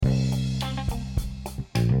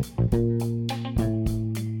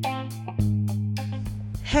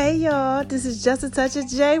Hey y'all, this is Just a Touch of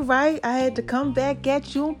J, right? I had to come back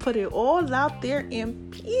at you and put it all out there in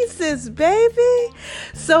pieces, baby.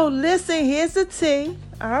 So listen, here's the tea.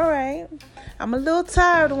 All right. I'm a little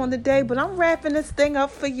tired on the day, but I'm wrapping this thing up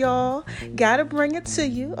for y'all. Gotta bring it to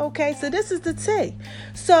you. Okay, so this is the tea.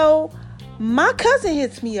 So my cousin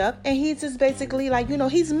hits me up and he's just basically like,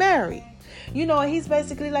 he's married. He's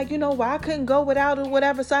basically like, why I couldn't go without or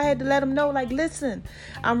whatever. So I had to let him know, like, listen,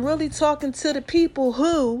 I'm really talking to the people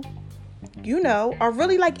who, are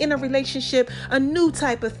really like in a relationship, a new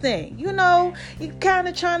type of thing. You kind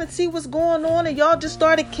of trying to see what's going on and y'all just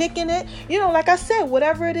started kicking it. Like I said,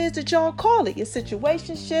 whatever it is that y'all call it, your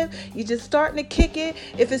situationship, you're just starting to kick it.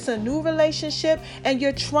 If it's a new relationship and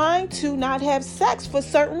you're trying to not have sex for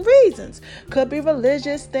certain reasons, could be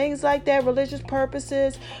religious, things like that, religious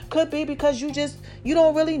purposes, could be because you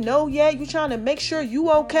don't really know yet. You're trying to make sure you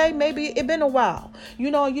okay. Maybe it been a while,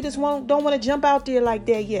 you just don't want to jump out there like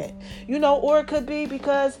that yet, or it could be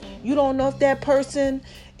because you don't know if that person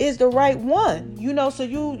is the right one, so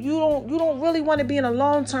you don't really want to be in a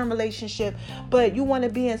long-term relationship, but you want to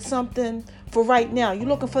be in something for right now. You're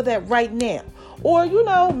looking for that right now. Or,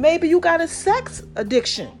 maybe you got a sex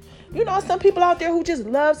addiction. Some people out there who just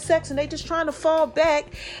love sex and they just trying to fall back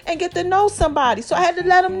and get to know somebody. So I had to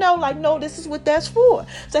let him know, like, no, this is what that's for.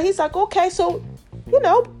 So he's like, okay, so,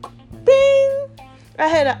 bing. I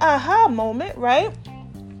had an aha moment, right?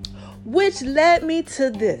 Which led me to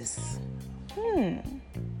this.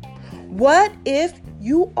 What if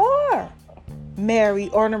you are married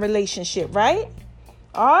or in a relationship, right?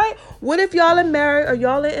 All right. What if y'all are married or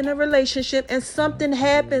y'all are in a relationship and something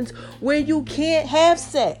happens where you can't have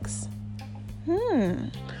sex?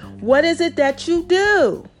 What is it that you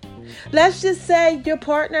do? Let's just say your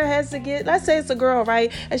partner has to let's say it's a girl, right?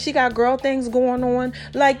 And she got girl things going on.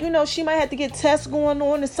 Like, she might have to get tests going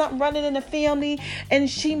on. There's something running in the family. And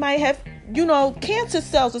she might have, cancer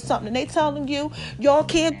cells or something. And they telling you, y'all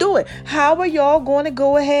can't do it. How are y'all going to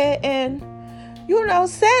go ahead and,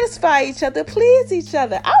 satisfy each other, please each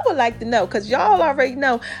other? I would like to know, because y'all already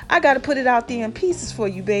know I got to put it out there in pieces for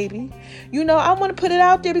you, baby. I want to put it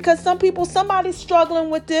out there because somebody's struggling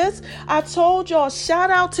with this. I told y'all,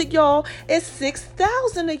 shout out to y'all. It's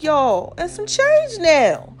 6,000 of y'all and some change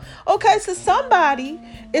now. Okay, so somebody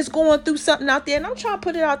is going through something out there and I'm trying to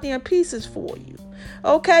put it out there in pieces for you.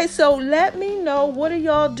 Okay, so let me know, what are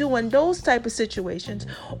y'all doing those type of situations?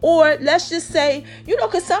 Or let's just say,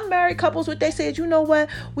 because some married couples, what they say is, what,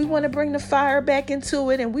 we want to bring the fire back into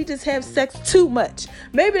it and we just have sex too much.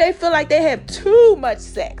 Maybe they feel like they have too much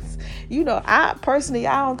sex. I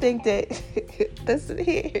don't think that, listen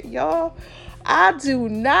here, y'all, I do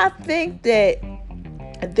not think that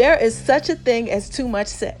there is such a thing as too much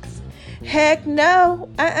sex. Heck no.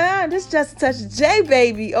 This is just a touch of J,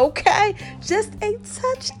 baby, okay? Just a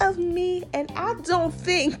touch of me. And I don't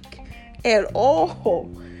think at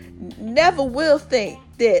all, never will think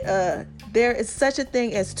that there is such a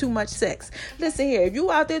thing as too much sex. Listen here, if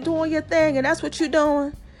you out there doing your thing and that's what you're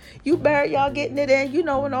doing, you better y'all getting it in, and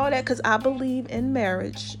all that, because I believe in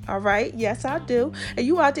marriage. All right? Yes, I do. And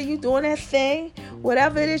you out there, you doing that thing,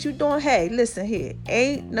 whatever it is you doing, hey, listen here,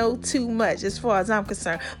 ain't no too much as far as I'm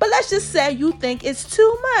concerned. But let's just say you think it's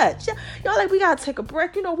too much. Y'all like, we got to take a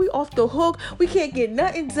break. We off the hook. We can't get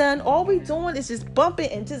nothing done. All we doing is just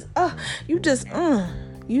bumping and just,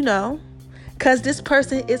 because this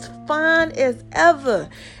person is fine as ever.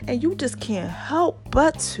 And you just can't help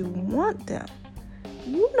but to want them.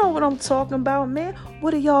 You know what I'm talking about, man.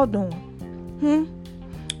 What are y'all doing?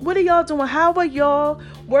 What are y'all doing? How are y'all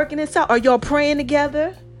working this out? Are y'all praying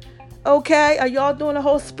together? Okay. Are y'all doing a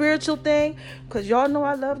whole spiritual thing? Because y'all know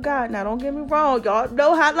I love God. Now, don't get me wrong. Y'all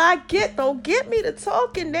know how I get. Don't get me to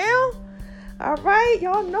talking now. All right.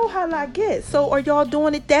 Y'all know how I get. So are y'all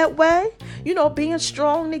doing it that way? Being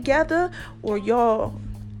strong together? Or y'all,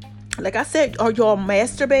 like I said, are y'all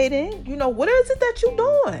masturbating? What is it that you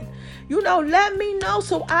doing? Let me know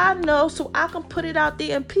so I know, so I can put it out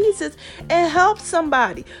there in pieces and help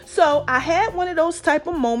somebody. So I had one of those type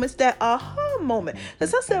of moments, that aha moment.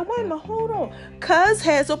 Because I said, wait a minute, hold on. Cuz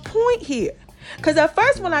has a point here. Because at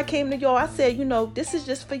first when I came to y'all, I said, this is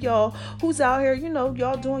just for y'all who's out here,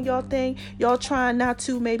 y'all doing y'all thing. Y'all trying not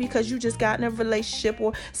to, maybe because you just got in a relationship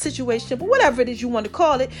or situation, or whatever it is you want to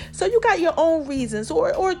call it. So you got your own reasons,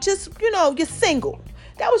 or just, you're single.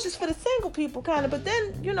 That was just for the single people kind of. But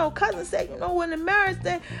then, cousin said, in the marriage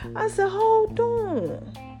thing, I said, hold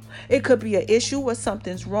on. It could be an issue where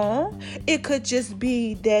something's wrong. It could just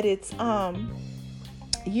be that it's, y'all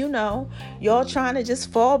trying to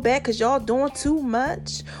just fall back because y'all doing too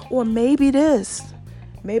much. Or maybe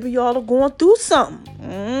y'all are going through something.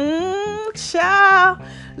 child.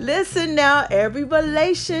 Listen now, every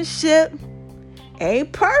relationship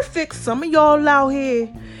ain't perfect. Some of y'all out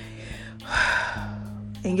here,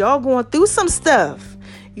 and y'all going through some stuff.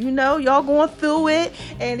 Y'all going through it,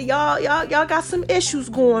 and y'all got some issues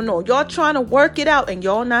going on. Y'all trying to work it out, and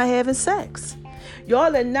y'all not having sex.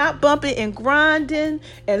 Y'all are not bumping and grinding.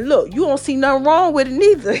 And look, you don't see nothing wrong with it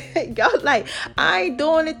neither. Y'all like, I ain't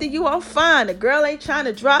doing it to you. I'm fine. The girl ain't trying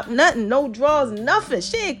to drop nothing. No drawers, nothing.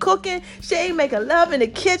 She ain't cooking. She ain't making love in the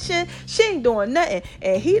kitchen. She ain't doing nothing.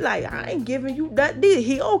 And he like, I ain't giving you that either.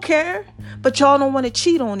 He don't care. But y'all don't want to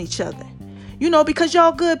cheat on each other. Because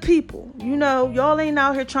y'all good people. Y'all ain't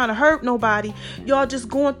out here trying to hurt nobody. Y'all just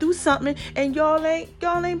going through something, and y'all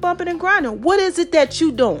ain't bumping and grinding. What is it that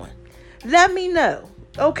you doing? Let me know,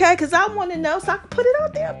 okay? Because I want to know so I can put it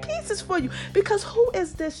out there in pieces for you. Because who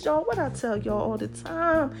is this, y'all? What I tell y'all all the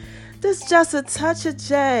time, this just a touch of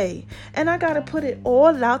J. And I got to put it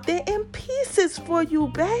all out there in pieces for you,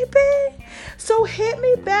 baby. So hit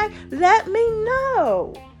me back. Let me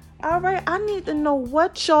know. All right, I need to know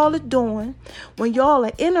what y'all are doing when y'all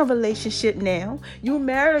are in a relationship now. You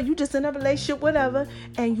married or you just in a relationship, whatever,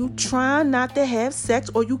 and you trying not to have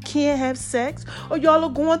sex, or you can't have sex, or y'all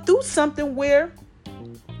are going through something where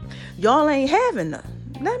y'all ain't having none.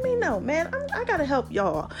 Let me know, man. I got to help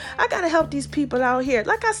y'all. I got to help these people out here.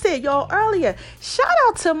 Like I said, y'all, earlier, shout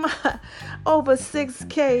out to my over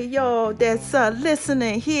 6K, y'all, that's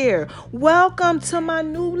listening here. Welcome to my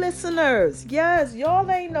new listeners. Yes,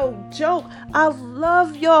 y'all ain't no joke. I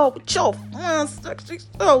love y'all with your fun, sexy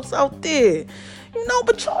shows out there.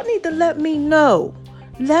 But y'all need to let me know.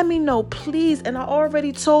 Let me know, please. And I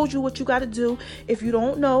already told you what you got to do. If you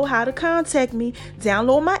don't know how to contact me,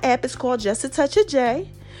 download my app. It's called Just a Touch of J.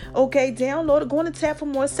 Okay, download it. Go in the tab for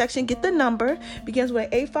more section. Get the number. Begins with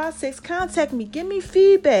 856. Contact me. Give me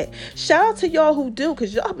feedback. Shout out to y'all who do,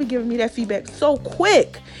 because y'all be giving me that feedback so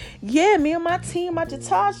quick. Yeah, me and my team, my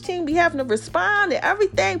Jataj team, be having to respond and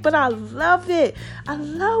everything, but I love it. I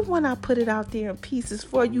love when I put it out there in pieces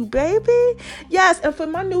for you, baby. Yes, and for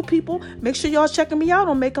my new people, make sure y'all checking me out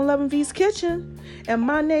on Making Love in V's Kitchen. And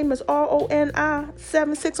my name is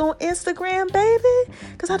RONI76 on Instagram, baby.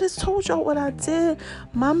 Because I just told y'all what I did.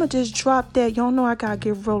 Mama just dropped that. Y'all know I got to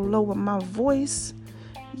get real low with my voice.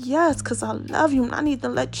 Yes, because I love you, and I need to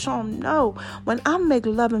let y'all know, when I make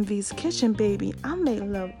love in V's Kitchen, baby, I make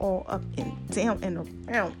love all up and down and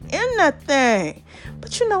around in that thing.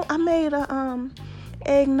 But I made a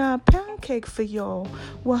eggnog pound cake for y'all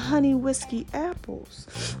with honey whiskey apples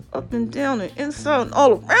up and down and inside and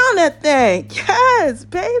all around that thing. Yes,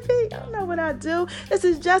 baby, y'all know what I do. This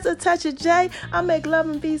is Just a Touch of J. I make love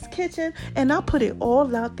in V's Kitchen, and I put it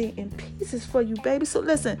all out there in pieces for you, baby. So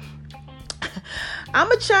listen, I'm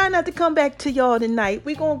going to try not to come back to y'all tonight.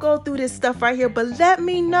 We're going to go through this stuff right here, but let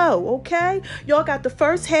me know, okay? Y'all got the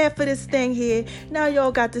first half of this thing here. Now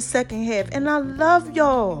y'all got the second half, and I love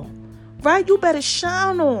y'all, right? You better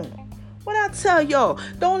shine on. What I tell y'all,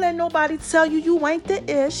 don't let nobody tell you ain't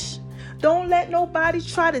the ish. Don't let nobody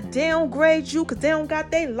try to downgrade you because they don't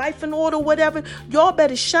got their life in order, whatever. Y'all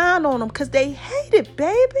better shine on them because they hate it,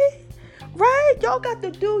 baby. Right? Y'all got to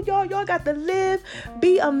do, y'all got to live,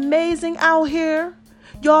 be amazing out here.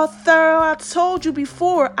 Y'all thorough. I told you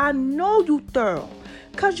before, I know you thorough,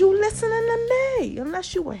 because you listening to me.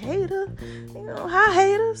 Unless you a hater, hi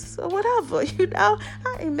haters or whatever, I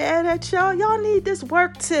ain't mad at y'all. Y'all need this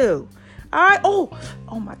work too. All right? Oh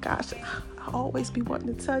my gosh. I always be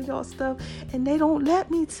wanting to tell y'all stuff, and they don't let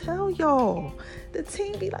me tell y'all. The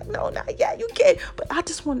team be like, no, not yet, you can't. But I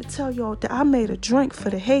just want to tell y'all that I made a drink for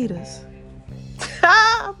the haters.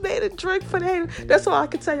 I made a drink for the haters. That's all I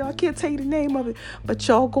can tell you. I can't tell you the name of it, but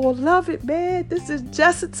y'all gonna love it, man. This is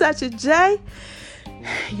Just a Touch of J.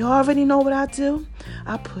 Y'all already know what I do.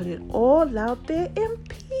 I put it all out there in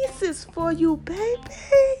pieces for you,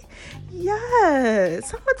 baby.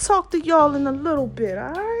 Yes, I'm gonna talk to y'all in a little bit.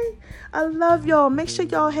 All right, I love y'all. Make sure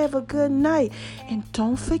y'all have a good night, and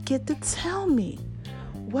don't forget to tell me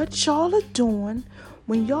what y'all are doing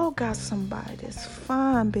when y'all got somebody that's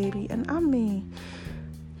fine, baby. And I mean,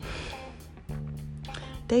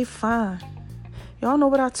 they fine. Y'all know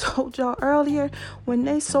what I told y'all earlier? When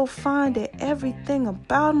they so fine that everything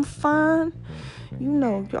about them fine.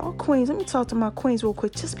 Y'all queens. Let me talk to my queens real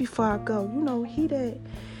quick just before I go. He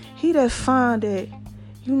that fine that,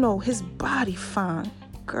 his body fine.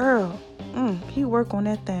 Girl, he work on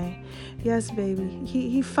that thing. Yes, baby.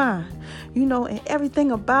 He fine. And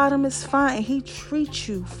everything about him is fine. And he treats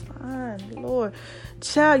you fine. Lord.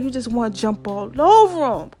 Child, you just want to jump all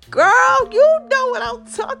over him. Girl, you know what I'm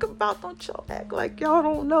talking about. Don't y'all act like y'all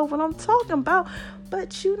don't know what I'm talking about.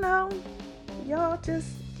 But y'all just,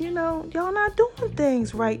 y'all not doing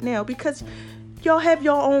things right now because y'all have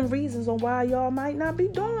your own reasons on why y'all might not be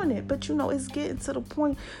doing it. But it's getting to the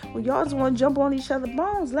point where y'all just want to jump on each other's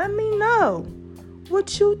bones. Let me know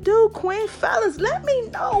what you do, Queen. Fellas, let me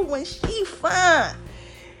know when she fine.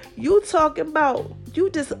 You talking about,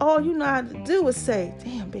 all you know how to do is say,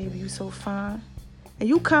 damn, baby, you so fine. And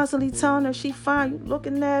you constantly telling her she fine. You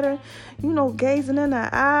looking at her, gazing in her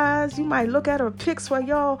eyes. You might look at her pics while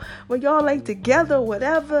y'all ain't together,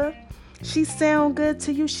 whatever. She sound good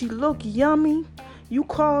to you. She look yummy. You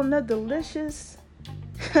calling her delicious.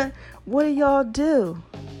 What do y'all do?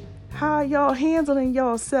 How are y'all handling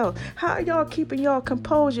yourself? How are y'all keeping y'all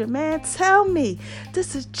composure? Man, tell me.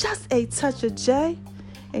 This is just a touch of J.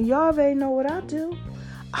 And y'all already know what I do.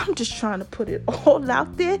 I'm just trying to put it all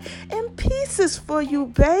out there in pieces for you,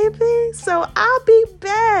 baby. So I'll be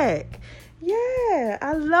back. Yeah,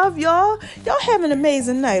 I love y'all. Y'all have an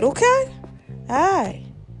amazing night, okay? All right.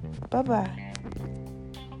 Bye-bye.